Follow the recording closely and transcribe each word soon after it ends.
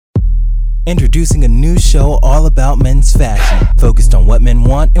Introducing a new show all about men's fashion, focused on what men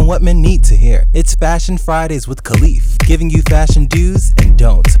want and what men need to hear. It's Fashion Fridays with Kaleaf, giving you fashion do's and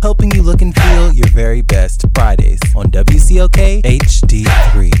don'ts, helping you look and feel your very best. Fridays on WCOK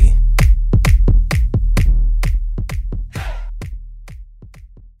HD3.